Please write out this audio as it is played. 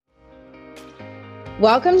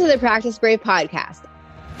Welcome to the Practice Brave podcast.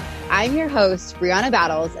 I'm your host, Brianna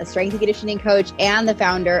Battles, a strength and conditioning coach and the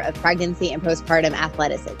founder of Pregnancy and Postpartum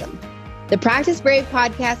Athleticism. The Practice Brave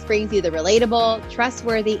podcast brings you the relatable,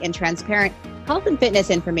 trustworthy, and transparent health and fitness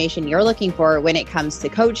information you're looking for when it comes to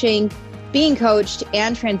coaching, being coached,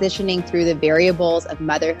 and transitioning through the variables of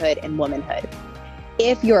motherhood and womanhood.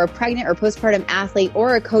 If you're a pregnant or postpartum athlete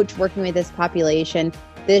or a coach working with this population,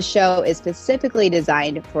 this show is specifically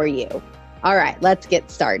designed for you. All right, let's get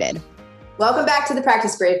started. Welcome back to the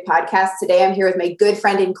Practice Brave podcast. Today I'm here with my good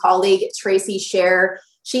friend and colleague, Tracy Sher.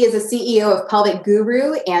 She is the CEO of Pelvic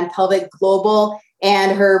Guru and Pelvic Global,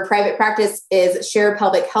 and her private practice is Sher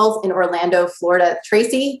Pelvic Health in Orlando, Florida.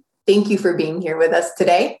 Tracy, thank you for being here with us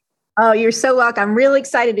today. Oh, you're so welcome. I'm really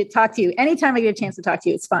excited to talk to you. Anytime I get a chance to talk to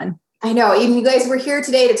you, it's fun. I know. Even you guys were here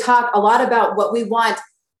today to talk a lot about what we want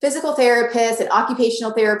physical therapists and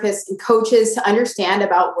occupational therapists and coaches to understand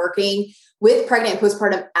about working with pregnant and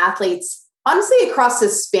postpartum athletes, honestly, across the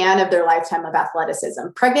span of their lifetime of athleticism.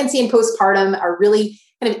 Pregnancy and postpartum are really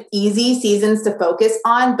kind of easy seasons to focus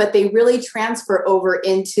on, but they really transfer over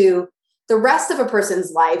into the rest of a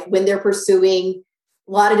person's life when they're pursuing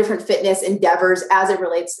a lot of different fitness endeavors as it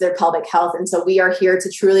relates to their pelvic health. And so we are here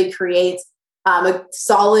to truly create a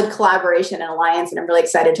solid collaboration and alliance. And I'm really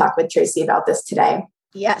excited to talk with Tracy about this today.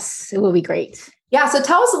 Yes, it will be great. Yeah. So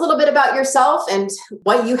tell us a little bit about yourself and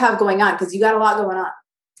what you have going on, because you got a lot going on.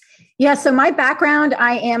 Yeah. So my background,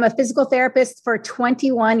 I am a physical therapist for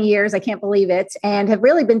 21 years. I can't believe it. And have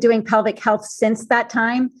really been doing pelvic health since that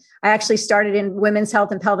time. I actually started in women's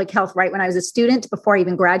health and pelvic health right when I was a student before I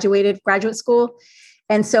even graduated graduate school.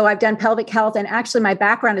 And so I've done pelvic health. And actually my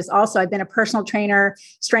background is also, I've been a personal trainer,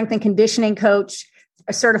 strength and conditioning coach,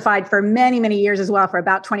 certified for many, many years as well, for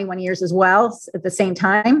about 21 years as well at the same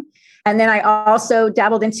time. And then I also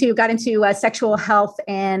got into sexual health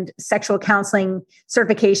and sexual counseling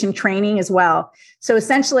certification training as well. So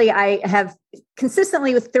essentially I have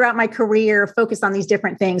consistently throughout my career focused on these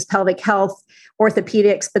different things, pelvic health,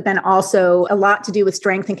 orthopedics, but then also a lot to do with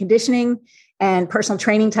strength and conditioning and personal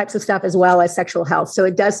training types of stuff, as well as sexual health. So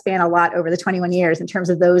it does span a lot over the 21 years in terms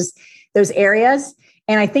of those areas.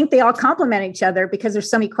 And I think they all complement each other because there's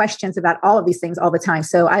so many questions about all of these things all the time.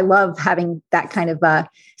 So I love having that kind of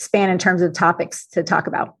span in terms of topics to talk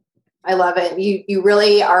about. I love it. You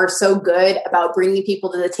really are so good about bringing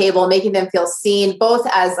people to the table, making them feel seen, both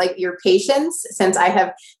as like your patients, since I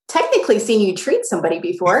have technically seen you treat somebody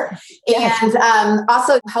before, yes. And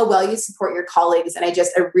also how well you support your colleagues. And I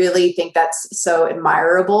really think that's so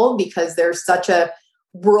admirable because there's such a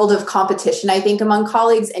world of competition, I think, among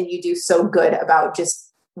colleagues, and you do so good about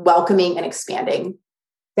just welcoming and expanding.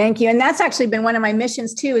 Thank you. And that's actually been one of my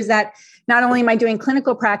missions too, is that not only am I doing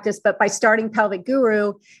clinical practice, but by starting Pelvic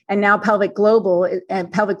Guru and now Pelvic Global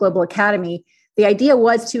and Pelvic Global Academy, the idea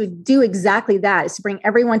was to do exactly that, is to bring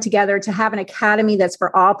everyone together, to have an academy that's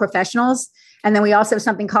for all professionals. And then we also have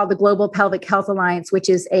something called the Global Pelvic Health Alliance, which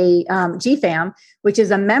is a GFAM, which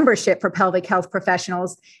is a membership for pelvic health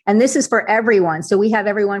professionals. And this is for everyone. So we have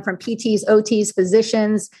everyone from PTs, OTs,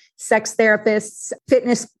 physicians, sex therapists,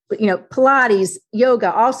 fitness, Pilates,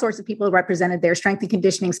 yoga, all sorts of people represented there, strength and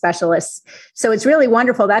conditioning specialists. So it's really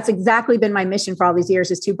wonderful. That's exactly been my mission for all these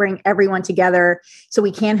years, is to bring everyone together so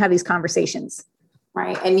we can have these conversations.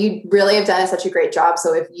 Right. And you really have done such a great job.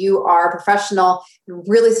 So if you are a professional, I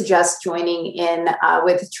really suggest joining in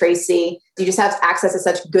with Tracy. You just have access to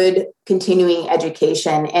such good continuing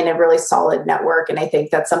education and a really solid network. And I think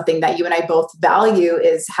that's something that you and I both value,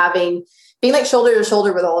 is being like shoulder to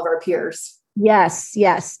shoulder with all of our peers. Yes.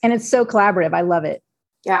 Yes. And it's so collaborative. I love it.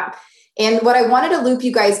 Yeah. And what I wanted to loop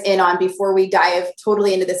you guys in on before we dive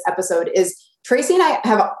totally into this episode is Tracy and I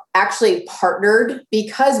have actually partnered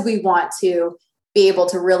because we want to be able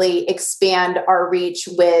to really expand our reach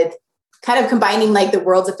with kind of combining like the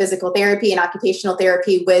worlds of physical therapy and occupational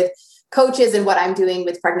therapy with coaches and what I'm doing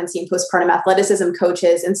with pregnancy and postpartum athleticism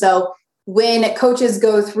coaches. And so when coaches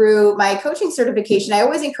go through my coaching certification, I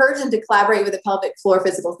always encourage them to collaborate with a pelvic floor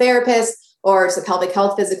physical therapist or a pelvic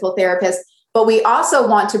health physical therapist. But we also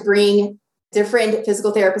want to bring different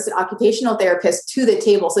physical therapists and occupational therapists to the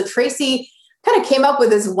table. So Tracy kind of came up with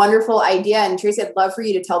this wonderful idea. And Tracy, I'd love for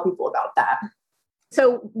you to tell people about that.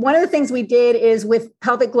 So one of the things we did is with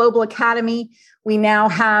Pelvic Global Academy, we now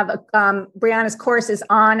have Brianna's course is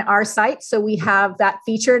on our site. So we have that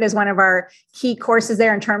featured as one of our key courses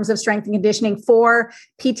there in terms of strength and conditioning for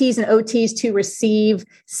PTs and OTs to receive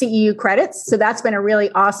CEU credits. So that's been a really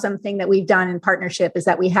awesome thing that we've done in partnership, is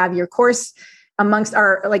that we have your course amongst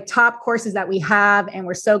our like top courses that we have. And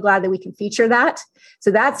we're so glad that we can feature that. So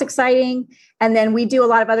that's exciting. And then we do a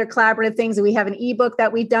lot of other collaborative things. And we have an ebook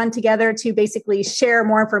that we've done together to basically share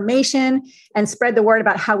more information and spread the word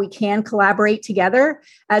about how we can collaborate together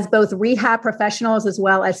as both rehab professionals as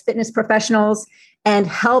well as fitness professionals and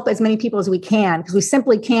help as many people as we can, because we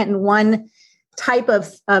simply can't in one type of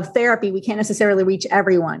therapy, we can't necessarily reach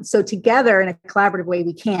everyone. So together in a collaborative way,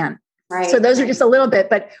 we can. Right. So those are just a little bit,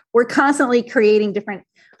 but we're constantly creating different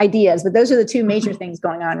ideas. But those are the two major things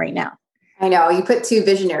going on right now. I know you put two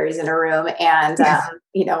visionaries in a room, and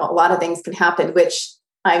a lot of things can happen. Which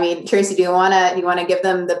I mean, Tracy, do you want to give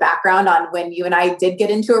them the background on when you and I did get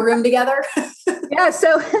into a room together? Yeah.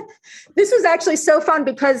 So this was actually so fun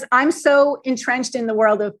because I'm so entrenched in the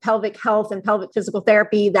world of pelvic health and pelvic physical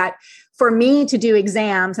therapy that for me to do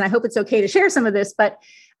exams, and I hope it's okay to share some of this, but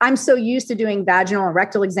I'm so used to doing vaginal and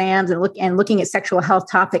rectal exams and looking at sexual health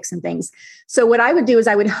topics and things. So what I would do is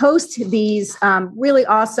I would host these really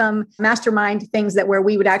awesome mastermind things where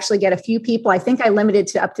we would actually get a few people. I think I limited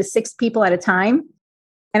to up to 6 people at a time.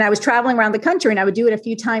 And I was traveling around the country and I would do it a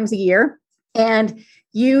few times a year. And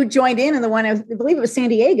you joined in the one, I believe it was San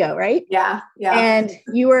Diego, right? Yeah. Yeah. And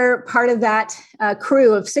you were part of that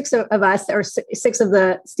crew of 6 of us, or 6 of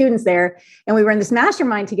the students there. And we were in this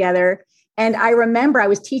mastermind together. And I remember I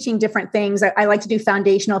was teaching different things. I like to do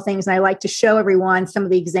foundational things, and I like to show everyone some of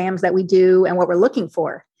the exams that we do and what we're looking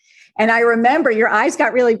for. And I remember your eyes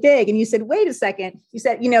got really big and you said, wait a second. You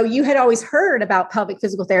said, you had always heard about pelvic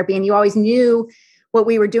physical therapy and you always knew what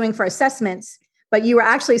we were doing for assessments, but you were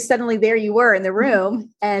actually suddenly there you were in the room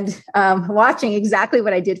and watching exactly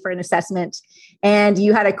what I did for an assessment. And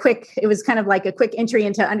you had it was kind of like a quick entry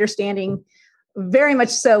into understanding very much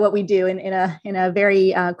so what we do in a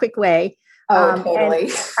very quick way. Oh,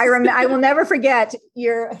 totally. I will never forget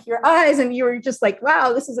your eyes, and you were just like,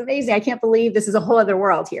 wow, this is amazing. I can't believe this is a whole other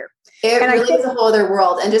world here. It really is a whole other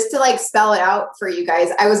world. And just to spell it out for you guys,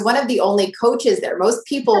 I was one of the only coaches there. Most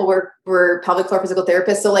people were pelvic floor physical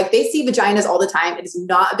therapists. So they see vaginas all the time. It is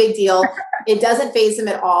not a big deal. It doesn't faze them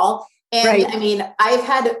at all. And right. I mean,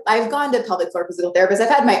 I've gone to pelvic floor physical therapists. I've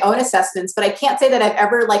had my own assessments, but I can't say that I've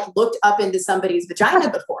ever looked up into somebody's vagina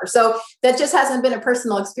before. So that just hasn't been a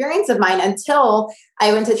personal experience of mine until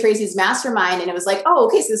I went to Tracy's mastermind, and it was oh,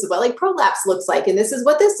 okay, so this is what prolapse looks like. And this is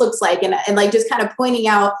what this looks like. And just kind of pointing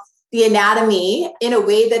out the anatomy in a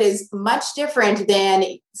way that is much different than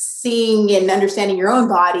seeing and understanding your own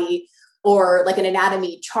body or an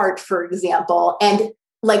anatomy chart, for example. And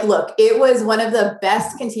look, it was one of the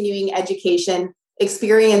best continuing education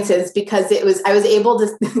experiences because I was able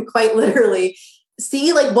to quite literally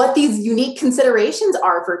see what these unique considerations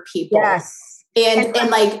are for people. Yes. And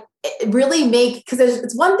really because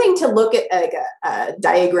it's one thing to look at a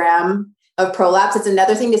diagram of prolapse. It's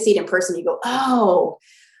another thing to see it in person. You go, oh,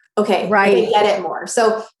 okay, right. I get it more.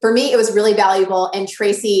 So for me, it was really valuable. And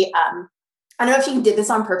Tracy, I don't know if she did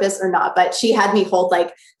this on purpose or not, but she had me hold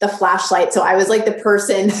the flashlight. So I was the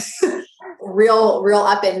person real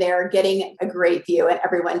up in there getting a great view, and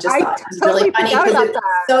everyone just thought it was really funny because it's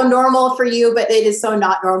so normal for you, but it is so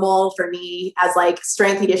not normal for me as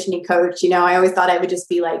strength conditioning coach. I always thought I would just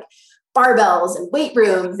be barbells and weight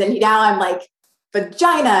rooms. And now I'm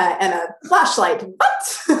vagina and a flashlight.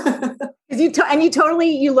 What?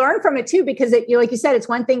 You learn from it too, because like you said, it's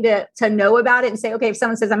one thing to know about it and say, okay, if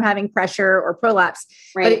someone says I'm having pressure or prolapse,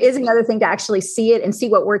 right. But it is another thing to actually see it and see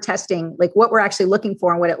what we're testing, what we're actually looking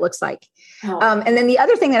for and what it looks like. Oh. And then the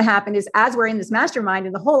other thing that happened is as we're in this mastermind,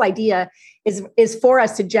 and the whole idea is for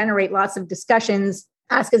us to generate lots of discussions,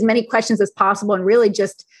 ask as many questions as possible, and really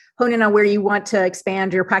just hone in on where you want to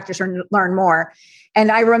expand your practice or learn more. And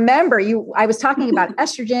I remember I was talking about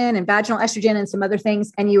estrogen and vaginal estrogen and some other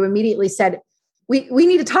things. And you immediately said, we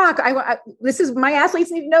need to talk. My athletes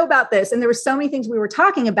need to know about this. And there were so many things we were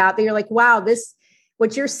talking about that you're wow,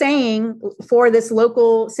 what you're saying for this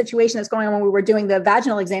local situation that's going on when we were doing the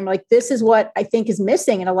vaginal exam, this is what I think is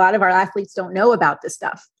missing. And a lot of our athletes don't know about this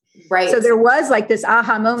stuff. Right. So there was this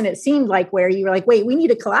aha moment, it seemed where you were wait, we need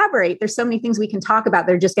to collaborate. There's so many things we can talk about.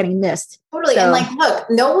 They're just getting missed. Totally. So, and look,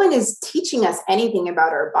 no one is teaching us anything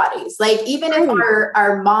about our bodies. Even if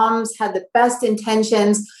our moms had the best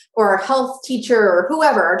intentions, or a health teacher or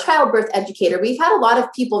whoever, our childbirth educator, we've had a lot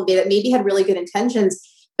of people that maybe had really good intentions,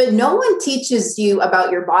 but no one teaches you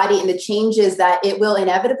about your body and the changes that it will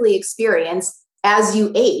inevitably experience as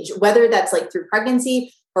you age, whether that's through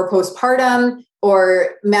pregnancy or postpartum,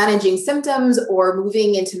 or managing symptoms, or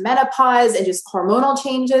moving into menopause and just hormonal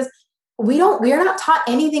changes. We are not taught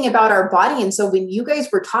anything about our body. And so when you guys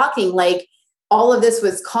were talking, all of this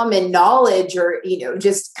was common knowledge or,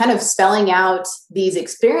 just kind of spelling out these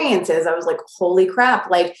experiences, I was like, holy crap.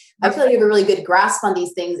 Like, I feel like I have a really good grasp on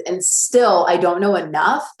these things and still I don't know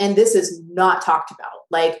enough. And this is not talked about.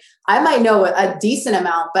 Like, I might know a decent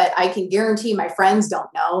amount, but I can guarantee my friends don't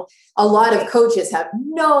know. A lot of coaches have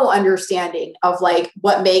no understanding of like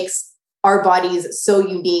what makes our bodies so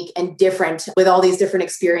unique and different with all these different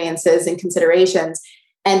experiences and considerations.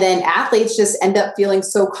 And then athletes just end up feeling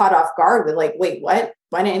so caught off guard with like, wait, what?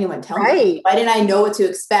 Why didn't anyone tell me? Why didn't I know what to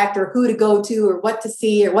expect or who to go to or what to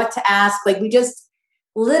see or what to ask? Like, we just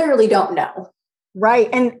literally don't know. Right.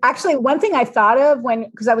 And actually, one thing I thought of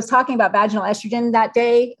because I was talking about vaginal estrogen that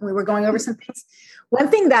day, and we were going over some things. One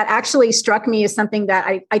thing that actually struck me is something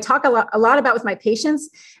that I talk a lot about with my patients.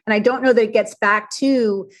 And I don't know that it gets back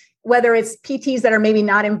to whether it's PTs that are maybe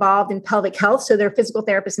not involved in pelvic health. So they're physical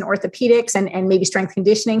therapists and orthopedics and maybe strength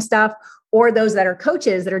conditioning stuff, or those that are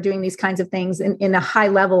coaches that are doing these kinds of things in a high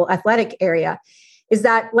level athletic area. Is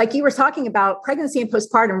that, like you were talking about, pregnancy and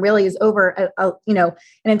postpartum really is over an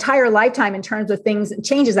entire lifetime in terms of things and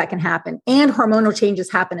changes that can happen, and hormonal changes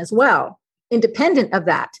happen as well, independent of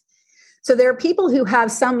that. So there are people who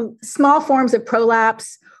have some small forms of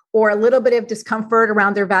prolapse or a little bit of discomfort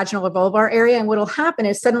around their vaginal or vulvar area. And what will happen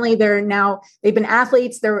is suddenly they've been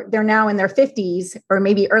athletes, they're now in their 50s or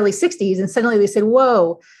maybe early 60s. And suddenly they said,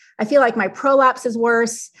 whoa, I feel like my prolapse is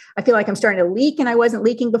worse. I feel like I'm starting to leak, and I wasn't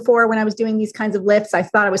leaking before when I was doing these kinds of lifts. I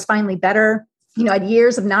thought I was finally better. I had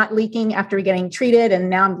years of not leaking after getting treated, and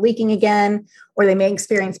now I'm leaking again, or they may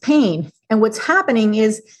experience pain. And what's happening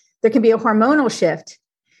is there can be a hormonal shift.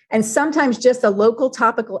 And sometimes just a local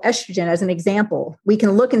topical estrogen, as an example, we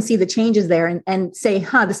can look and see the changes there and say,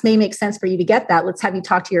 this may make sense for you to get that. Let's have you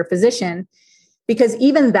talk to your physician, because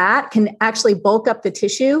even that can actually bulk up the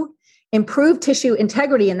tissue, improve tissue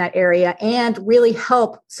integrity in that area, and really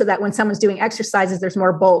help so that when someone's doing exercises, there's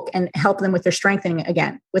more bulk and help them with their strengthening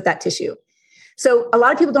again with that tissue. So a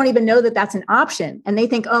lot of people don't even know that that's an option. And they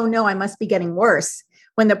think, oh no, I must be getting worse.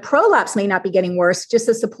 When the prolapse may not be getting worse, just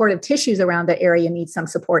the supportive tissues around that area need some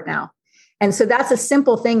support now. And so that's a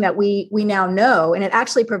simple thing that we now know. And it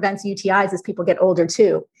actually prevents UTIs as people get older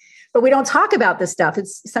too. But we don't talk about this stuff.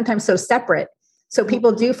 It's sometimes so separate. So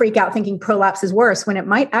people do freak out thinking prolapse is worse when it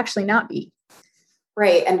might actually not be.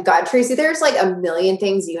 Right. And God, Tracy, there's like a million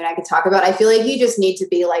things you and I could talk about. I feel like you just need to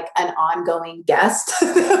be like an ongoing guest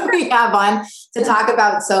that we have on to talk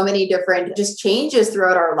about so many different just changes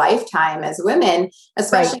throughout our lifetime as women,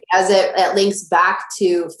 especially as it links back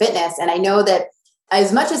to fitness. And I know that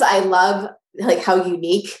as much as I love like how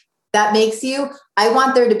unique that makes you, I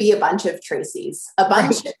want there to be a bunch of Tracys, a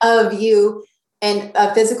bunch of you, and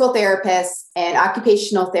physical therapists and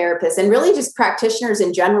occupational therapists, and really just practitioners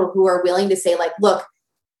in general who are willing to say like, look,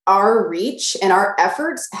 our reach and our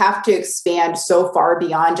efforts have to expand so far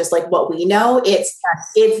beyond just like what we know. It's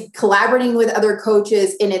collaborating with other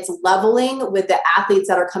coaches, and it's leveling with the athletes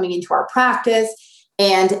that are coming into our practice,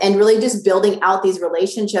 and really just building out these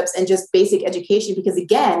relationships and just basic education, because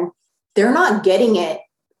again, they're not getting it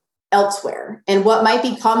elsewhere. And what might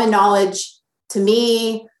be common knowledge to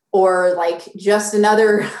me, or like just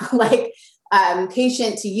another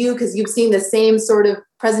patient to you, because you've seen the same sort of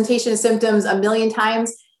presentation of symptoms a million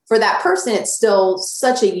times, for that person, it's still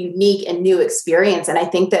such a unique and new experience. And I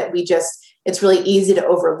think that it's really easy to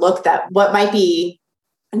overlook that what might be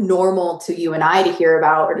normal to you and I to hear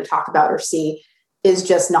about or to talk about or see is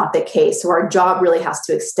just not the case. So our job really has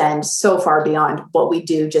to extend so far beyond what we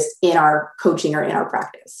do just in our coaching or in our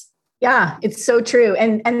practice. Yeah, it's so true.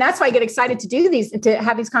 And that's why I get excited to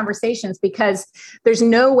have these conversations, because there's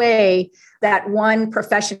no way that one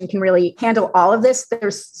profession can really handle all of this.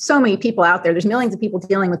 There's so many people out there. There's millions of people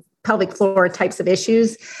dealing with pelvic floor types of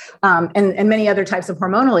issues and many other types of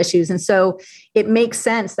hormonal issues. And so it makes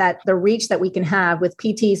sense that the reach that we can have with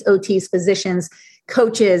PTs, OTs, physicians,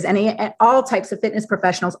 coaches, and all types of fitness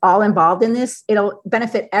professionals all involved in this, it'll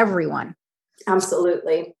benefit everyone.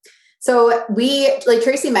 Absolutely. So like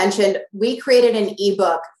Tracy mentioned, we created an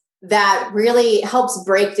ebook that really helps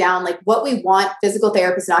break down like what we want physical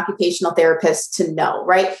therapists and occupational therapists to know,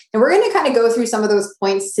 right? And we're going to kind of go through some of those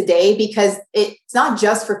points today, because it's not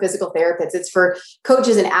just for physical therapists, it's for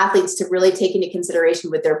coaches and athletes to really take into consideration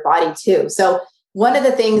with their body too. So one of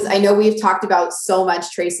the things I know we've talked about so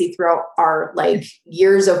much, Tracy, throughout our like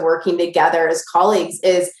years of working together as colleagues,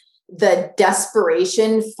 is the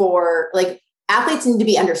desperation for like, athletes need to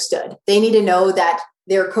be understood. They need to know that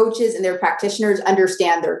their coaches and their practitioners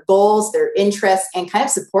understand their goals, their interests, and kind of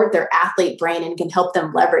support their athlete brain and can help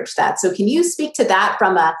them leverage that. So can you speak to that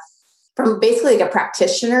from basically like a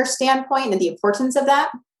practitioner standpoint and the importance of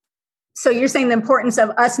that? So you're saying the importance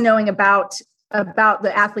of us knowing about about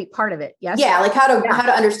the athlete part of it. Yes. Yeah. Like how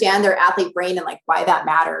to understand their athlete brain and like why that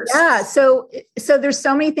matters. Yeah. So there's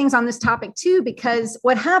so many things on this topic too, because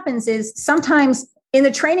what happens is sometimes in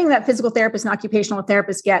the training that physical therapists and occupational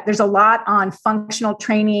therapists get, there's a lot on functional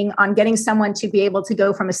training, on getting someone to be able to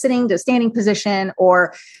go from a sitting to standing position,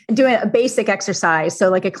 or doing a basic exercise. So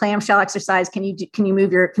like a clamshell exercise, can you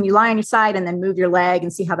lie on your side and then move your leg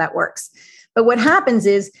and see how that works? But what happens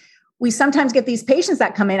is we sometimes get these patients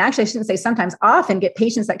that come in, actually, I shouldn't say sometimes, often get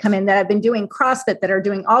patients that come in that have been doing CrossFit, that are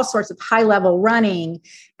doing all sorts of high level running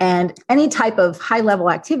and any type of high level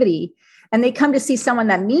activity. And they come to see someone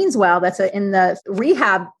that means well, that's in the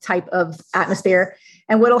rehab type of atmosphere.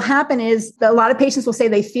 And what'll happen is a lot of patients will say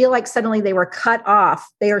they feel like suddenly they were cut off.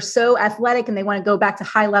 They are so athletic and they want to go back to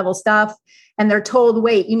high level stuff. And they're told,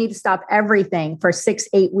 wait, you need to stop everything for 6,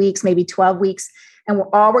 8 weeks, maybe 12 weeks. And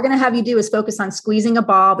all we're going to have you do is focus on squeezing a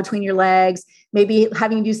ball between your legs, maybe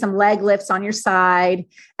having you do some leg lifts on your side.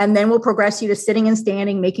 And then we'll progress you to sitting and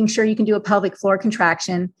standing, making sure you can do a pelvic floor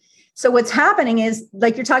contraction. So what's happening is,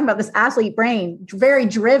 like you're talking about, this athlete brain, very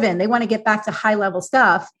driven. They want to get back to high level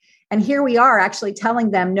stuff. And here we are actually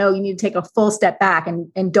telling them, no, you need to take a full step back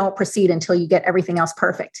and don't proceed until you get everything else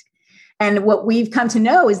perfect. And what we've come to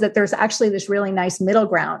know is that there's actually this really nice middle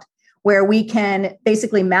ground where we can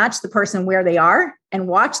basically match the person where they are and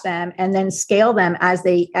watch them and then scale them as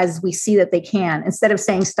we see that they can, instead of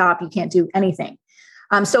saying, stop, you can't do anything.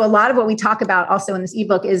 So a lot of what we talk about also in this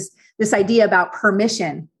ebook is this idea about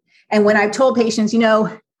permission. And when I've told patients,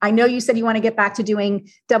 I know you said you want to get back to doing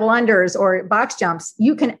double unders or box jumps,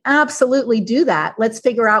 you can absolutely do that. Let's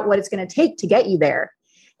figure out what it's going to take to get you there.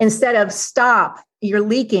 Instead of stop, you're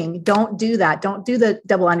leaking, don't do that. Don't do the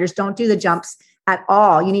double unders, don't do the jumps at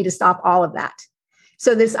all. You need to stop all of that.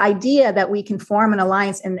 So this idea that we can form an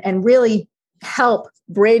alliance and really help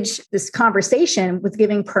bridge this conversation with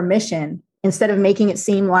giving permission instead of making it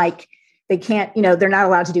seem like they can't, they're not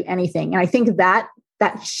allowed to do anything. And I think that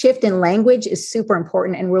shift in language is super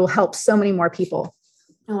important and will help so many more people.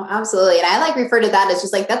 Oh, absolutely. And I refer to that as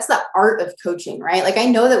just that's the art of coaching, right? Like I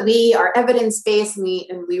know that we are evidence-based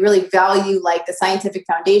and we really value the scientific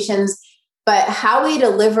foundations, but how we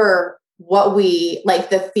deliver what we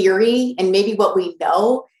the theory and maybe what we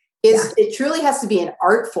know is it truly has to be an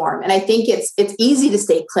art form. And I think it's easy to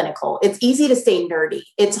stay clinical. It's easy to stay nerdy.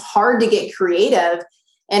 It's hard to get creative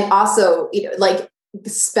and also,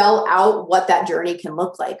 spell out what that journey can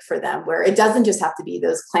look like for them, where it doesn't just have to be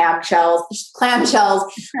those clamshells,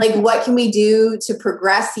 what can we do to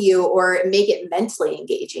progress you or make it mentally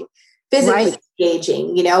engaging, physically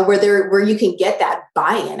engaging, where you can get that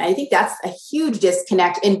buy-in. I think that's a huge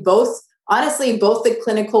disconnect in both the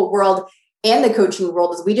clinical world and the coaching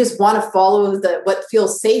world, is we just want to follow what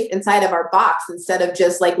feels safe inside of our box instead of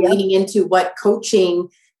just leaning into what coaching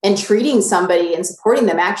and treating somebody and supporting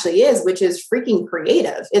them actually is, which is freaking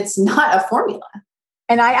creative. It's not a formula.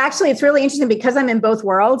 And it's really interesting because I'm in both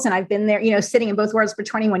worlds and I've been there, sitting in both worlds for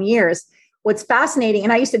 21 years. What's fascinating,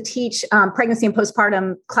 and I used to teach pregnancy and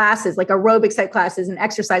postpartum classes, like aerobics type classes and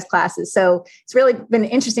exercise classes. So it's really been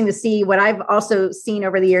interesting to see what I've also seen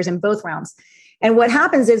over the years in both realms. And what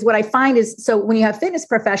happens is, what I find is, so when you have fitness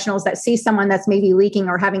professionals that see someone that's maybe leaking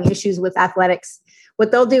or having issues with athletics,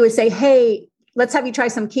 what they'll do is say, hey, let's have you try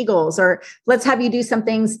some Kegels, or let's have you do some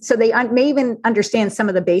things. So they may even understand some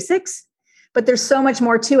of the basics, but there's so much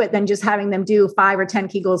more to it than just having them do 5 or 10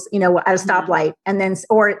 Kegels, at a stoplight, and then,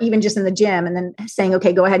 or even just in the gym, and then saying,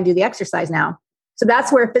 okay, go ahead and do the exercise now. So that's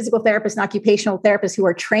where physical therapists and occupational therapists who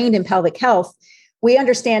are trained in pelvic health, we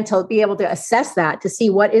understand to be able to assess that, to see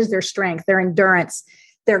what is their strength, their endurance,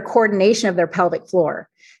 their coordination of their pelvic floor.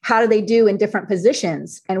 How do they do in different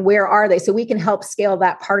positions and where are they? So we can help scale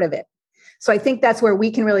that part of it. So I think that's where we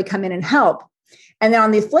can really come in and help. And then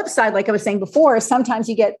on the flip side, like I was saying before, sometimes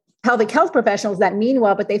you get pelvic health professionals that mean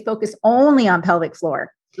well, but they focus only on pelvic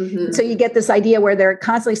floor. Mm-hmm. So you get this idea where they're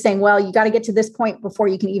constantly saying, well, you got to get to this point before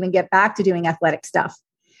you can even get back to doing athletic stuff.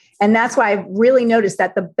 And that's why I've really noticed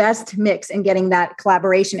that the best mix in getting that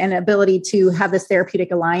collaboration and ability to have this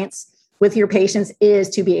therapeutic alliance with your patients is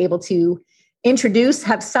to be able to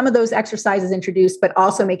have some of those exercises introduced, but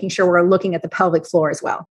also making sure we're looking at the pelvic floor as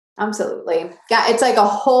well. Absolutely. Yeah. It's like a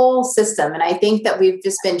whole system. And I think that we've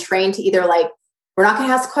just been trained to either we're not going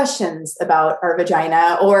to ask questions about our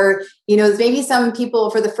vagina, or, maybe some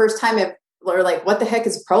people for the first time are what the heck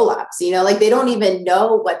is prolapse? They don't even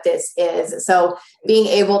know what this is. So being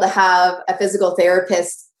able to have a physical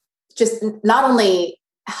therapist just not only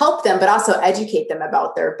help them, but also educate them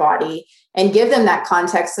about their body and give them that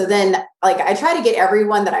context. So then I try to get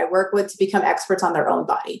everyone that I work with to become experts on their own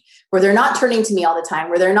body, where they're not turning to me all the time,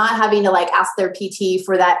 where they're not having to ask their PT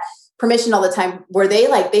for that permission all the time where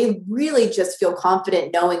they really just feel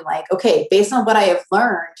confident knowing like, okay, based on what I have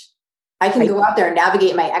learned, I can go out there and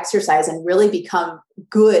navigate my exercise and really become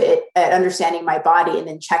good at understanding my body and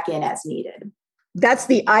then check in as needed. That's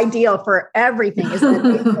the ideal for everything, is that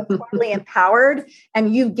they feel totally empowered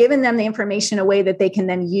and you've given them the information in a way that they can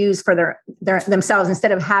then use for their themselves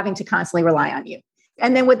instead of having to constantly rely on you.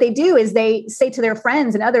 And then what they do is they say to their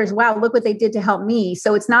friends and others, wow, look what they did to help me.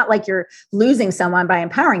 So it's not like you're losing someone by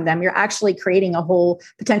empowering them. You're actually creating a whole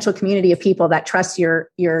potential community of people that trust your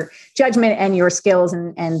judgment and your skills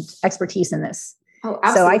and expertise in this. Oh,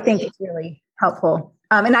 absolutely. So I think it's really helpful.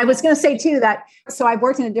 And I was going to say too that, so I've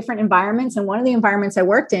worked in different environments, and one of the environments I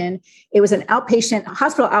worked in, it was an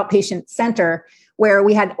hospital outpatient center where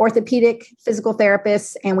we had orthopedic physical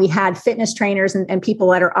therapists and we had fitness trainers and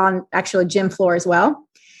people that are on actually a gym floor as well.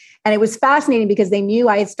 And it was fascinating because they knew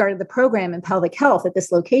I had started the program in pelvic health at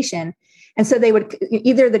this location. And so they would,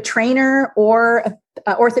 either the trainer or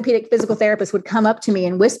a orthopedic physical therapist would come up to me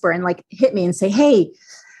and whisper and like hit me and say, hey,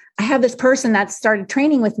 I have this person that started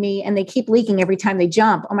training with me and they keep leaking every time they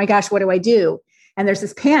jump. Oh my gosh, what do I do? And there's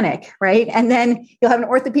this panic, right? And then you'll have an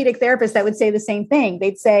orthopedic therapist that would say the same thing.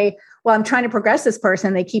 They'd say, well, I'm trying to progress this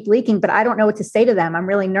person. They keep leaking, but I don't know what to say to them. I'm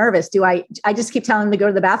really nervous. I just keep telling them to go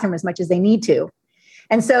to the bathroom as much as they need to.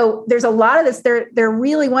 And so there's a lot of this. They're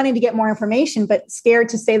really wanting to get more information, but scared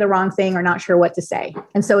to say the wrong thing or not sure what to say.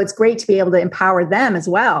 And so it's great to be able to empower them as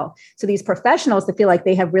well. So these professionals to feel like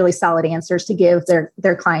they have really solid answers to give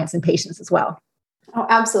their clients and patients as well. Oh,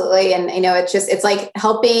 absolutely. And it's like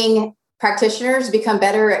helping practitioners become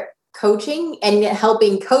better at coaching and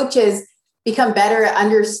helping coaches become better at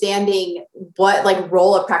understanding what like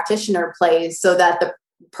role a practitioner plays so that the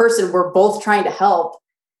person we're both trying to help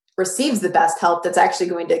receives the best help that's actually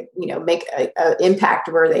going to, make an impact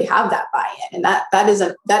where they have that buy-in. And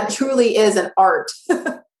that truly is an art.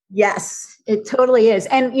 Yes, it totally is.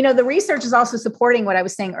 And, the research is also supporting what I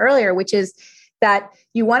was saying earlier, which is that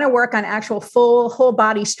you want to work on actual full whole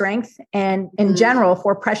body strength and in general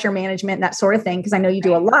for pressure management and that sort of thing, because I know you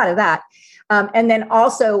do a lot of that. And then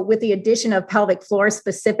also with the addition of pelvic floor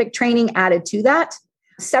specific training added to that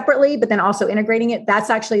separately, but then also integrating it, that's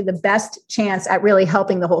actually the best chance at really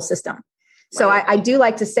helping the whole system. So right. I do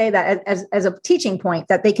like to say that as a teaching point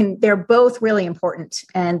that they're both really important.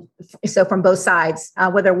 And so from both sides,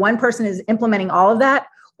 whether one person is implementing all of that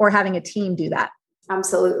or having a team do that.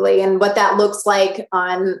 Absolutely. And what that looks like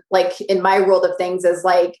in my world of things is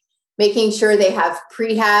like making sure they have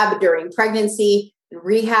prehab during pregnancy,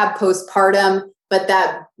 rehab postpartum, but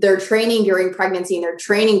that their training during pregnancy and their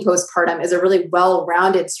training postpartum is a really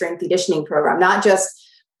well-rounded strength conditioning program, not just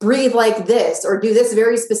breathe like this or do this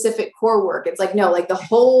very specific core work. It's like, no, like the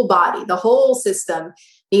whole body, the whole system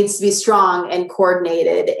needs to be strong and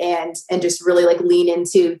coordinated and just really like lean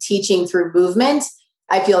into teaching through movement.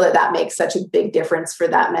 I feel that makes such a big difference for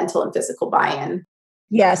that mental and physical buy-in.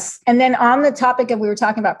 Yes. And then on the topic of, we were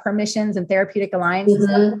talking about permissions and therapeutic alliances.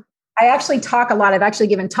 Mm-hmm. I actually talk a lot. I've actually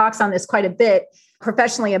given talks on this quite a bit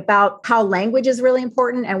professionally about how language is really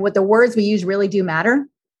important and what the words we use really do matter.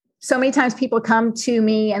 So many times people come to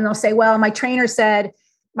me and they'll say, well, my trainer said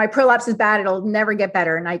my prolapse is bad. It'll never get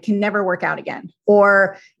better and I can never work out again.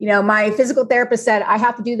 Or, my physical therapist said I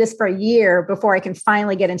have to do this for a year before I can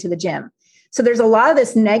finally get into the gym. So there's a lot of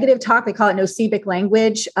this negative talk. They call it nocivic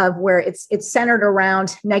language of where it's centered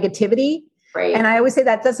around negativity. Right. And I always say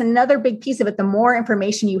that that's another big piece of it. The more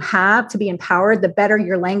information you have to be empowered, the better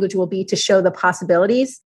your language will be to show the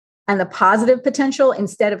possibilities and the positive potential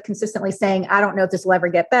instead of consistently saying, I don't know if this will ever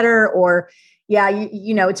get better, or, yeah,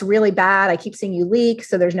 it's really bad. I keep seeing you leak,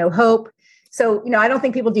 so there's no hope. So, I don't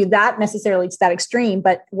think people do that necessarily to that extreme,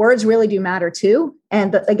 but words really do matter too.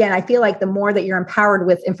 And again, I feel like the more that you're empowered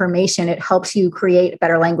with information, it helps you create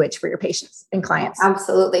better language for your patients and clients.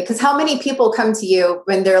 Absolutely. Because how many people come to you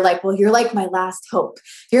when they're like, well, you're like my last hope.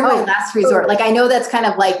 You're my last resort. Like, I know that's kind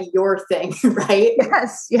of like your thing, right?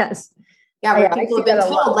 Yes. Yeah, where people have been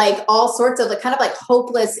told like all sorts of like kind of like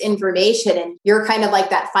hopeless information. And you're kind of like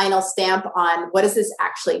that final stamp on what does this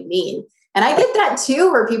actually mean? And I get that too,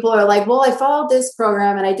 where people are like, well, I followed this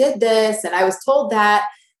program and I did this and I was told that.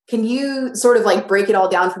 Can you sort of like break it all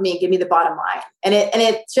down for me and give me the bottom line? And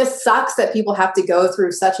it just sucks that people have to go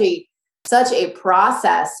through such a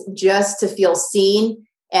process just to feel seen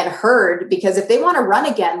and heard, because if they want to run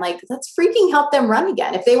again, like let's freaking help them run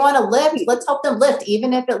again. If they want to lift, let's help them lift,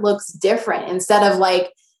 even if it looks different, instead of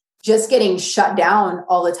like just getting shut down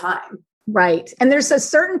all the time. Right. And there's a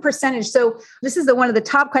certain percentage. So this is one of the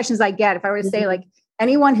top questions I get. If I were to say like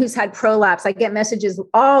anyone who's had prolapse, I get messages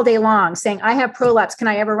all day long saying, I have prolapse. Can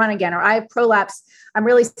I ever run again? Or I have prolapse. I'm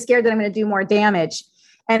really scared that I'm going to do more damage.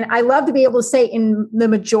 And I love to be able to say in the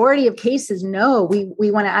majority of cases, no,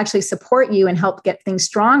 we want to actually support you and help get things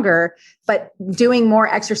stronger. But doing more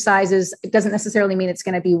exercises, it doesn't necessarily mean it's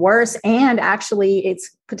going to be worse. And actually, it's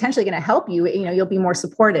potentially going to help you. You'll be more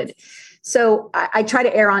supported. So I try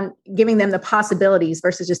to err on giving them the possibilities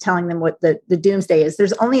versus just telling them what the doomsday is.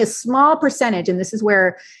 There's only a small percentage. And this is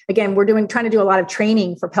where, again, we're trying to do a lot of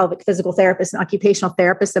training for pelvic physical therapists and occupational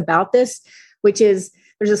therapists about this, which is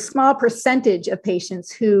there's a small percentage of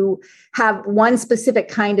patients who have one specific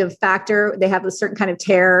kind of factor. They have a certain kind of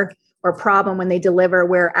tear or problem when they deliver,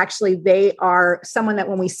 where actually they are someone that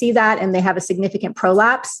when we see that and they have a significant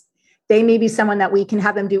prolapse, they may be someone that we can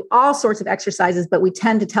have them do all sorts of exercises, but we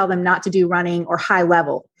tend to tell them not to do running or high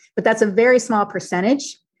level. But that's a very small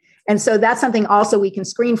percentage. And so that's something also we can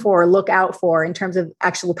screen for or look out for in terms of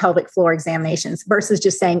actual pelvic floor examinations versus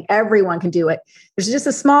just saying everyone can do it. There's just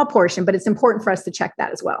a small portion, but it's important for us to check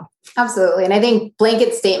that as well. Absolutely. And I think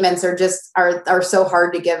blanket statements are so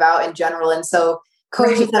hard to give out in general. And so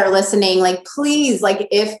coaches that are listening, like, please, like,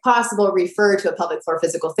 if possible, refer to a pelvic floor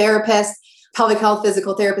physical therapist, pelvic health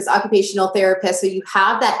physical therapist, occupational therapist. So you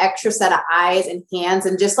have that extra set of eyes and hands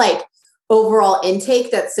and just like overall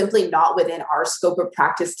intake that's simply not within our scope of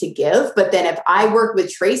practice to give. But then if I work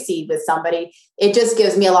with Tracy with somebody, it just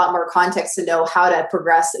gives me a lot more context to know how to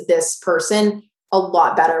progress this person a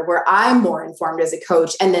lot better, where I'm more informed as a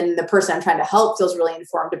coach. And then the person I'm trying to help feels really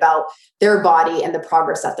informed about their body and the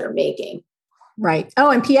progress that they're making. Right. Oh,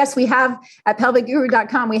 and PS, we have at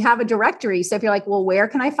pelvicguru.com, we have a directory. So if you're like, well, where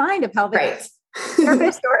can I find a pelvic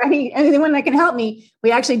therapist or anyone that can help me?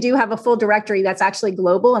 We actually do have a full directory that's actually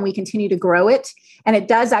global, and we continue to grow it. And it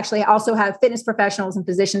does actually also have fitness professionals and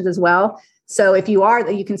physicians as well. So if you are,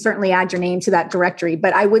 you can certainly add your name to that directory.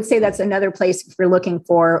 But I would say that's another place if you're looking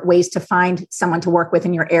for ways to find someone to work with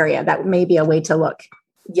in your area. That may be a way to look.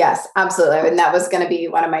 Yes, absolutely. And that was going to be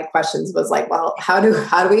one of my questions was like, well, how do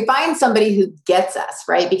we find somebody who gets us,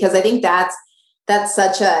 right? Because I think that's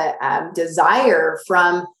such a desire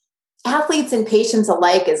from athletes and patients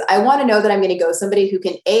alike is I want to know that I'm going to go somebody who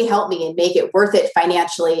can help me and make it worth it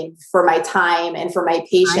financially and for my time and for my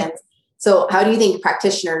patients. Right. So how do you think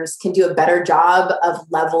practitioners can do a better job of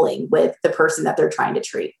leveling with the person that they're trying to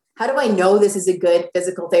treat? How do I know this is a good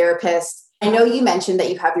physical therapist? I know you mentioned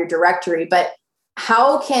that you have your directory, but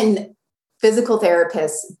how can physical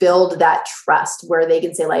therapists build that trust where they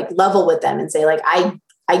can say, like, level with them and say, like, I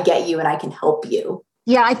get you and I can help you?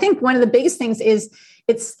 Yeah, I think one of the biggest things is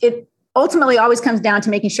it ultimately always comes down to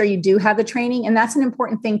making sure you do have the training. And that's an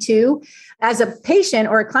important thing too. As a patient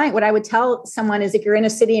or a client, what I would tell someone is if you're in a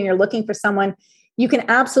city and you're looking for someone, you can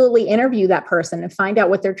absolutely interview that person and find out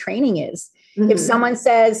what their training is. Mm-hmm. If someone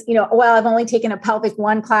says, well, I've only taken a pelvic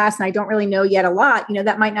 1 class and I don't really know yet a lot,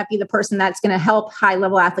 that might not be the person that's going to help high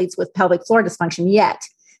level athletes with pelvic floor dysfunction yet.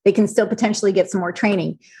 They can still potentially get some more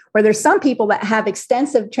training. Where there's some people that have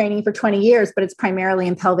extensive training for 20 years, but it's primarily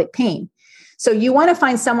in pelvic pain. So you want to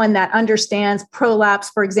find someone that understands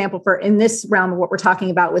prolapse, for example, for in this realm of what we're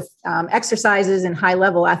talking about with exercises and high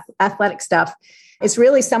level athletic stuff. It's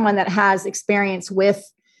really someone that has experience with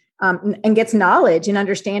and gets knowledge in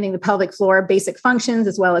understanding the pelvic floor basic functions,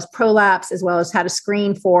 as well as prolapse, as well as how to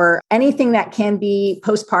screen for anything that can be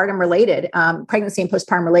postpartum related. Pregnancy and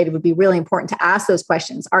postpartum related would be really important to ask those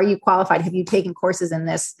questions. Are you qualified? Have you taken courses in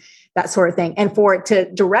this? That sort of thing. And for it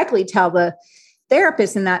to directly tell the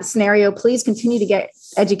therapist in that scenario, please continue to get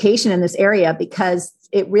education in this area, because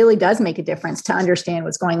it really does make a difference to understand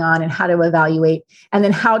what's going on and how to evaluate. And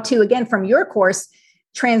then how to, again, from your course,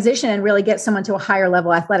 transition and really get someone to a higher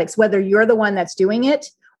level athletics, whether you're the one that's doing it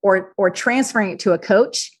or transferring it to a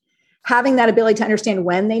coach. Having that ability to understand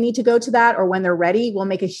when they need to go to that or when they're ready will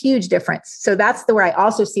make a huge difference. So that's where I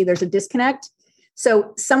also see there's a disconnect.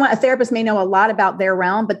 So a therapist may know a lot about their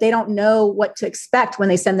realm, but they don't know what to expect when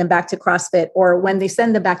they send them back to CrossFit or when they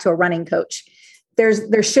send them back to a running coach.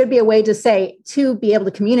 There should be a way to be able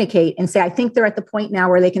to communicate and say, I think they're at the point now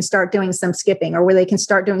where they can start doing some skipping or where they can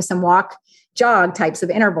start doing some walk, jog types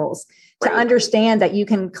of intervals. Right. To understand that you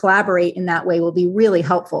can collaborate in that way will be really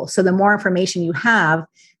helpful. So the more information you have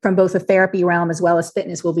from both the therapy realm as well as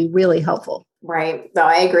fitness will be really helpful. Right. No,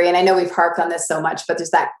 I agree. And I know we've harped on this so much, but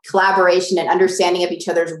there's that collaboration and understanding of each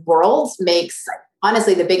other's worlds makes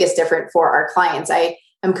honestly the biggest difference for our clients. I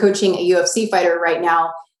am coaching a UFC fighter right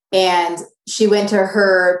now, and she went to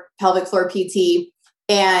her pelvic floor PT,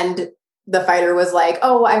 and the fighter was like,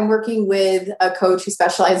 oh, I'm working with a coach who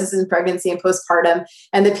specializes in pregnancy and postpartum.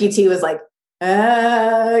 And the PT was like,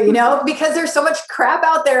 because there's so much crap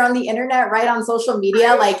out there on the internet, right? On social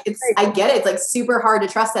media. Like I get it. It's like super hard to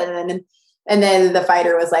trust that. And then the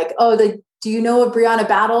fighter was like, oh, the do you know of Brianna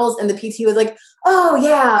Battles? And the PT was like, oh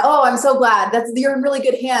yeah. Oh, I'm so glad. You're in really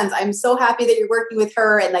good hands. I'm so happy that you're working with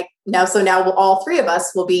her. And like now all three of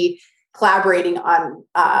us will be collaborating on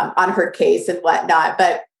her case and whatnot.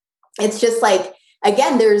 But it's just like,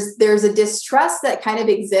 again, there's a distrust that kind of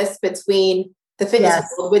exists between the fitness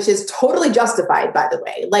world, which is totally justified, by the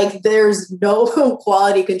way. Like there's no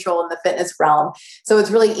quality control in the fitness realm. So it's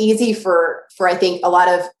really easy for I think a lot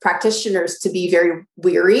of practitioners to be very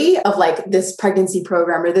weary of like this pregnancy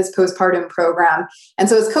program or this postpartum program. And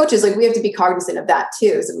so as coaches, like we have to be cognizant of that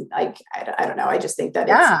too. So like, I don't know. I just think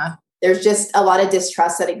that there's just a lot of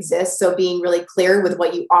distrust that exists. So being really clear with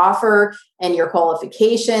what you offer and your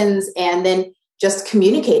qualifications, and then just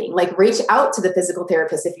communicating, like reach out to the physical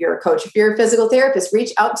therapist. If you're a coach, if you're a physical therapist,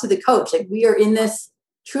 reach out to the coach. Like we are in this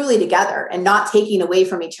truly together and not taking away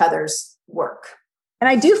from each other's work. And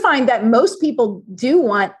I do find that most people do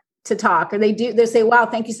want to talk, or they say, wow,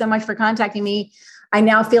 thank you so much for contacting me. I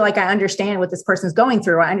now feel like I understand what this person's going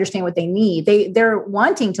through. I understand what they need. They're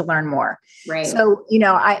wanting to learn more. Right. So,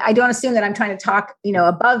 I don't assume that I'm trying to talk,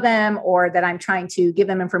 above them, or that I'm trying to give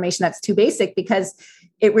them information that's too basic, because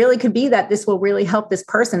it really could be that this will really help this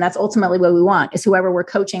person. That's ultimately what we want, is whoever we're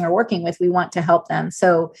coaching or working with, we want to help them.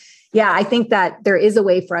 So yeah, I think that there is a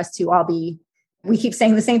way for us to all we keep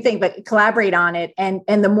saying the same thing, but collaborate on it. And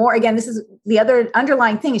the more, again, this is the other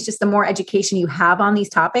underlying thing, is just the more education you have on these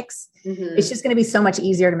topics, it's just going to be so much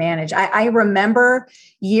easier to manage. I remember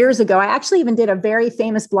years ago, I actually even did a very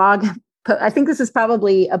famous blog. I think this is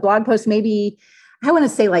probably a blog post, maybe I want to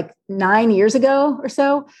say like 9 years ago or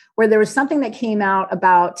so, where there was something that came out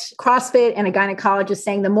about CrossFit and a gynecologist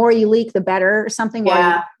saying the more you leak, the better, or something.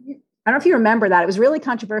 Yeah. I don't know if you remember that. It was really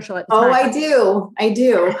controversial at the time. Oh, I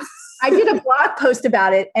do. I did a blog post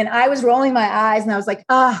about it, and I was rolling my eyes, and I was like,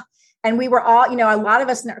 and we were all, a lot of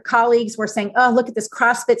us and our colleagues were saying, oh, look at this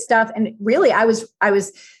CrossFit stuff. And really, I was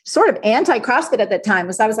sort of anti-CrossFit at that time.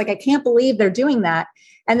 I was like, I can't believe they're doing that.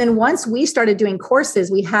 And then once we started doing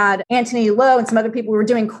courses, we had Anthony Lowe and some other people who were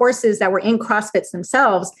doing courses that were in CrossFits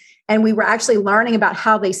themselves. And we were actually learning about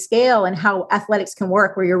how they scale and how athletics can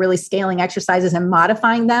work, where you're really scaling exercises and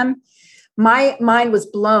modifying them. My mind was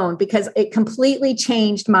blown, because it completely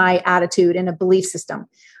changed my attitude and a belief system.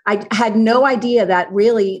 I had no idea that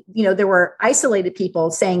really, there were isolated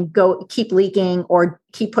people saying, go keep leaking or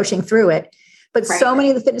keep pushing through it. But so many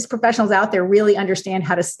of the fitness professionals out there really understand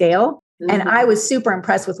how to scale. And I was super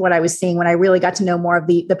impressed with what I was seeing when I really got to know more of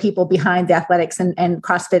the people behind the athletics and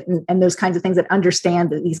CrossFit and those kinds of things that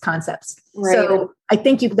understand these concepts. Right. So I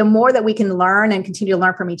think the more that we can learn and continue to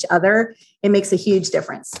learn from each other, it makes a huge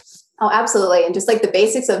difference. Oh, absolutely. And just like the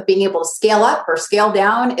basics of being able to scale up or scale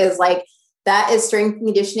down is like, that is strength and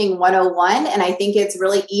conditioning 101. And I think it's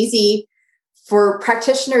really easy for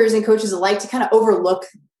practitioners and coaches alike to kind of overlook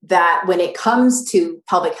that when it comes to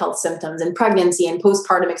pelvic health symptoms and pregnancy and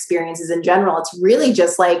postpartum experiences in general. It's really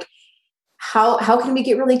just like, how can we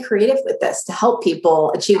get really creative with this to help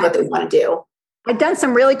people achieve what they want to do? I've done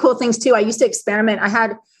some really cool things too. I used to experiment.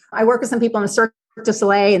 I work with some people in the Cirque du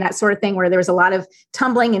Soleil and that sort of thing, where there was a lot of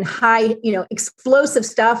tumbling and high, explosive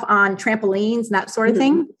stuff on trampolines and that sort of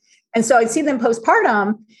thing. And so I'd see them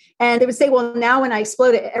postpartum, and they would say, well, now when I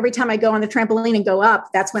explode it, every time I go on the trampoline and go up,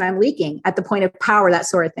 that's when I'm leaking at the point of power, that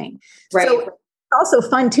sort of thing. Right. So it's also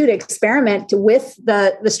fun too, to experiment with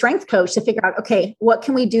the strength coach to figure out, okay, what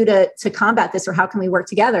can we do to combat this, or how can we work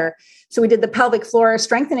together? So we did the pelvic floor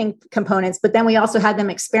strengthening components, but then we also had them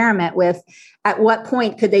experiment with, at what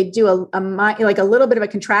point could they do like a little bit of a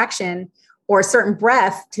contraction or a certain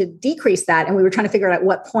breath to decrease that. And we were trying to figure out at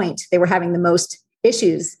what point they were having the most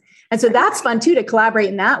issues. And so that's fun too, to collaborate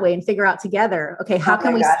in that way and figure out together, okay, how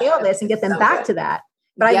can we scale this and get them back to that?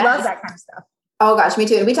 But I love that kind of stuff. Oh gosh, me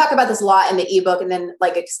too. And we talk about this a lot in the ebook, and then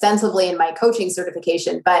like extensively in my coaching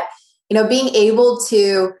certification, but being able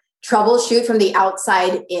to troubleshoot from the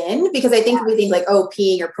outside in, because I think we think like, oh,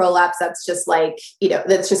 peeing or prolapse, that's just like,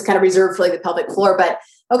 that's just kind of reserved for like the pelvic floor. But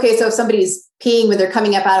okay, so if somebody's peeing when they're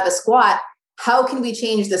coming up out of a squat, how can we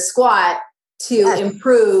change the squat to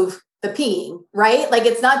improve the peeing, right? Like,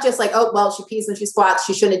 it's not just like, oh, well, she pees when she squats,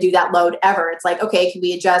 she shouldn't do that load ever. It's like, okay, can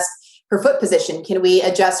we adjust her foot position? Can we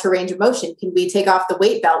adjust her range of motion? Can we take off the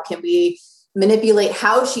weight belt? Can we manipulate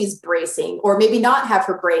how she's bracing, or maybe not have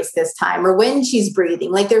her brace this time, or when she's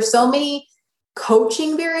breathing? Like, there's so many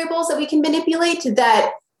coaching variables that we can manipulate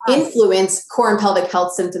that influence core and pelvic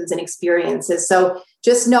health symptoms and experiences. So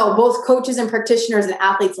just know, both coaches and practitioners and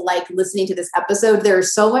athletes alike listening to this episode,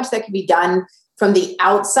 there's so much that can be done from the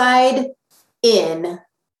outside in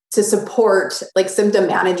to support like symptom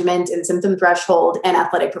management and symptom threshold and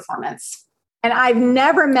athletic performance. And I've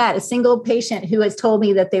never met a single patient who has told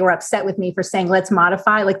me that they were upset with me for saying, let's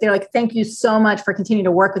modify. Like, they're like, thank you so much for continuing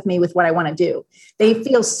to work with me with what I want to do. They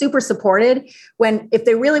feel super supported when, if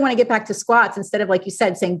they really want to get back to squats, instead of, like you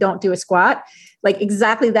said, saying, don't do a squat, like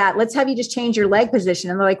exactly that. Let's have you just change your leg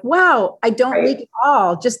position. And they're like, wow, I don't leak at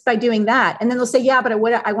all just by doing that. And then they'll say, yeah, but I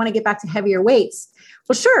want to get back to heavier weights.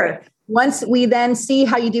 Well, sure. Once we then see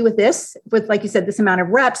how you do with this, with, like you said, this amount of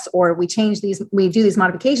reps, or we do these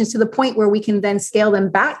modifications to the point where we can then scale them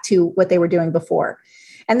back to what they were doing before.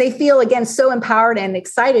 And they feel, again, so empowered and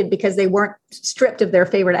excited because they weren't stripped of their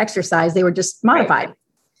favorite exercise. They were just modified. Right.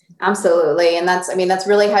 Absolutely. And that's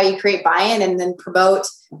really how you create buy-in and then promote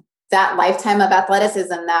that lifetime of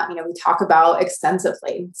athleticism that, we talk about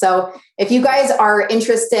extensively. So if you guys are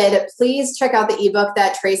interested, please check out the ebook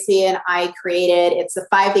that Tracy and I created. It's the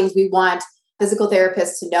 5 things we want physical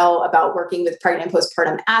therapists to know about working with pregnant and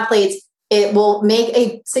postpartum athletes. It will make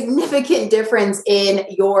a significant difference in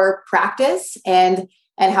your practice and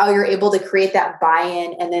how you're able to create that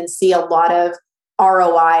buy-in and then see a lot of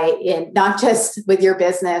ROI in not just with your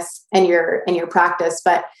business and your practice,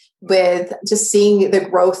 but with just seeing the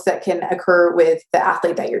growth that can occur with the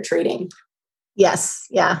athlete that you're treating. Yes.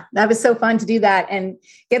 Yeah. That was so fun to do that and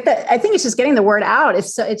I think it's just getting the word out.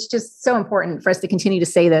 It's just so important for us to continue to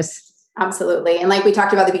say this. Absolutely. And like we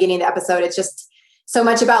talked about at the beginning of the episode, it's just so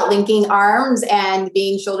much about linking arms and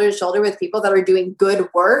being shoulder to shoulder with people that are doing good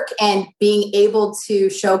work and being able to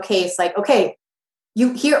showcase, like, okay,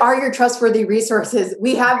 here are your trustworthy resources.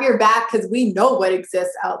 We have your back because we know what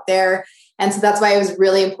exists out there. And so that's why it was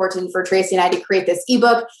really important for Tracy and I to create this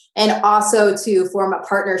ebook and also to form a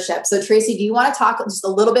partnership. So Tracy, do you want to talk just a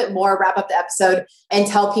little bit more, wrap up the episode, and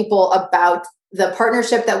tell people about the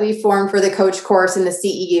partnership that we formed for the coach course and the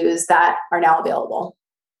CEUs that are now available?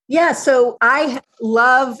 Yeah. So I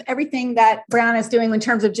love everything that Brianna is doing in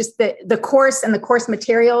terms of just the course and the course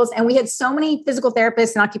materials. And we had so many physical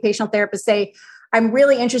therapists and occupational therapists say, I'm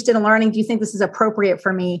really interested in learning. Do you think this is appropriate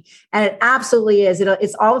for me? And it absolutely is.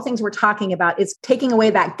 It's all the things we're talking about. It's taking away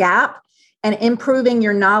that gap and improving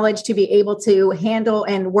your knowledge to be able to handle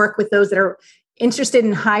and work with those that are interested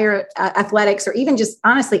in higher athletics, or even just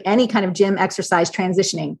honestly, any kind of gym exercise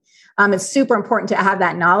transitioning. It's super important to have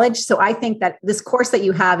that knowledge. So I think that this course that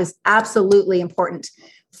you have is absolutely important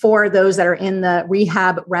for those that are in the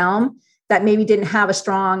rehab realm that maybe didn't have a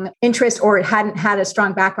strong interest or hadn't had a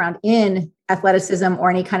strong background in athleticism or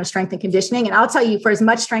any kind of strength and conditioning. And I'll tell you, for as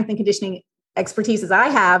much strength and conditioning expertise as I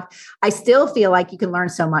have, I still feel like you can learn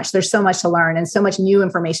so much. There's so much to learn and so much new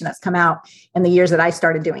information that's come out in the years that I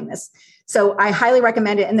started doing this. So I highly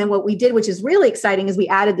recommend it. And then what we did, which is really exciting, is we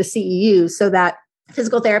added the CEUs so that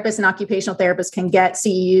physical therapists and occupational therapists can get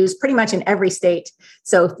CEUs pretty much in every state.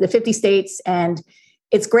 So the 50 states. And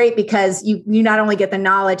it's great because you not only get the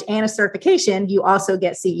knowledge and a certification, you also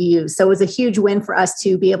get CEUs. So it was a huge win for us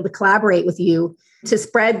to be able to collaborate with you to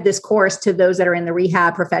spread this course to those that are in the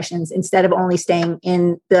rehab professions instead of only staying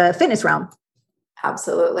in the fitness realm.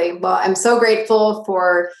 Absolutely. Well, I'm so grateful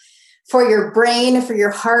for your brain, for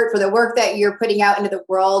your heart, for the work that you're putting out into the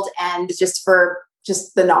world, and just for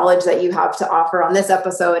the knowledge that you have to offer on this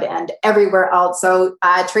episode and everywhere else. So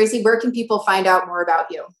Tracy, where can people find out more about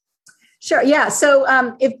you? Sure. Yeah. So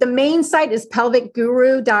if the main site is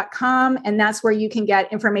pelvicguru.com, and that's where you can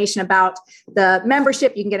get information about the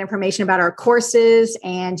membership, you can get information about our courses,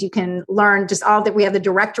 and you can learn just all that. We have the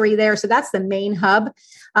directory there. So that's the main hub.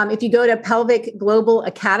 If you go to Pelvic Global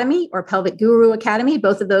Academy or Pelvic Guru Academy,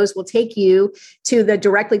 both of those will take you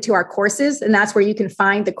directly to our courses. And that's where you can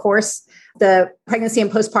find the course, the pregnancy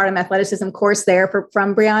and postpartum athleticism course there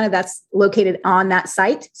from Brianna. That's located on that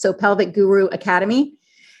site. So Pelvic Guru Academy.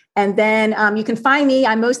 And then you can find me.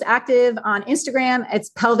 I'm most active on Instagram. It's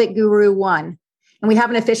Pelvic Guru 1. And we have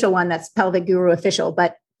an official one that's Pelvic Guru Official,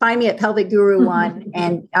 but find me at Pelvic Guru 1.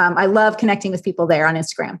 And I love connecting with people there on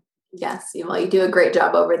Instagram. Yes. Well, you do a great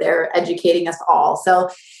job over there educating us all. So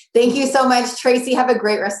thank you so much, Tracy. Have a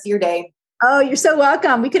great rest of your day. Oh, you're so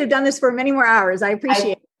welcome. We could have done this for many more hours. I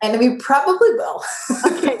appreciate it. And we probably will.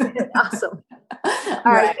 Okay. Awesome.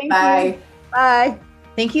 All right. Bye. You. Bye.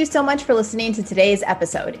 Thank you so much for listening to today's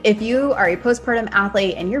episode. If you are a postpartum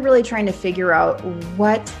athlete and you're really trying to figure out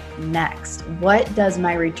what next, what does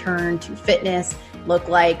my return to fitness look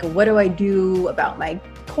like? What do I do about my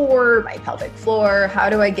core, my pelvic floor? How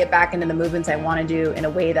do I get back into the movements I want to do in a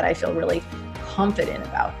way that I feel really confident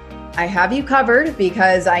about? I have you covered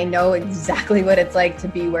because I know exactly what it's like to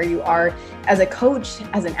be where you are as a coach,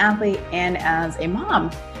 as an athlete, and as a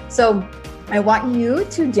mom. So I want you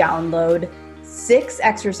to download 6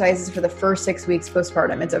 exercises for the first 6 weeks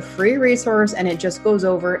postpartum. It's a free resource and it just goes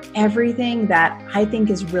over everything that I think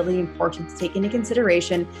is really important to take into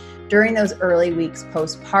consideration during those early weeks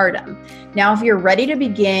postpartum. Now, if you're ready to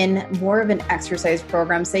begin more of an exercise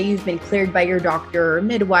program, say you've been cleared by your doctor or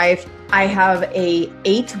midwife, I have a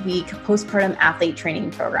 8-week postpartum athlete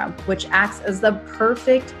training program, which acts as the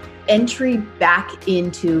perfect entry back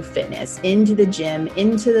into fitness, into the gym,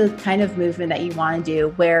 into the kind of movement that you want to do,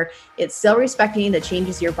 where it's still respecting the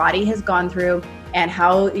changes your body has gone through and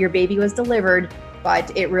how your baby was delivered,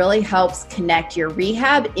 but it really helps connect your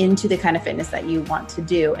rehab into the kind of fitness that you want to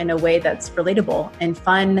do in a way that's relatable and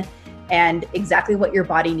fun and exactly what your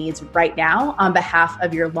body needs right now on behalf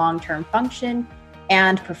of your long-term function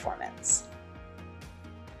and performance.